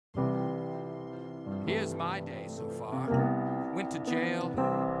Here's my day so far. Went to jail,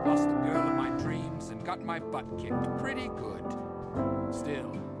 lost the girl of my dreams, and got my butt kicked pretty good.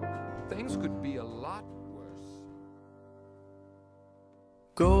 Still, things could be a lot worse.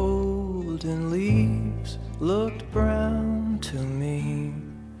 Golden leaves looked brown to me.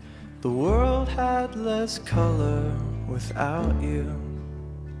 The world had less color without you.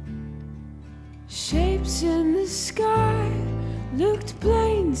 Shapes in the sky looked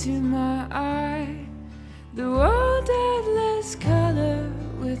plain to my eye. The world had less color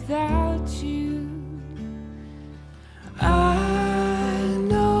without you. I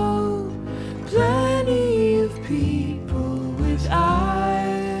know plenty of people with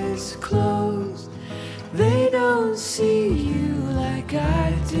eyes closed. They don't see you like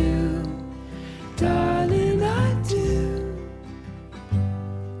I do, darling, I do.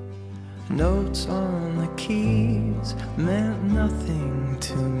 Notes on the keys meant nothing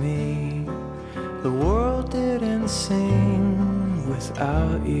to me. The world didn't sing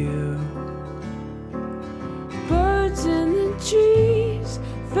without you. Birds in the trees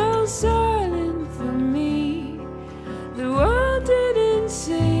fell silent for me. The world didn't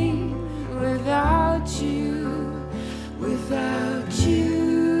sing without you, without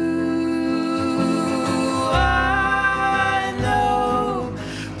you. I know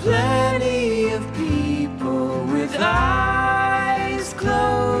plenty of people with eyes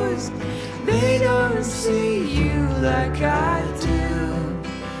closed. They don't see you like I do,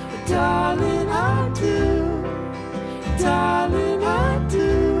 darling.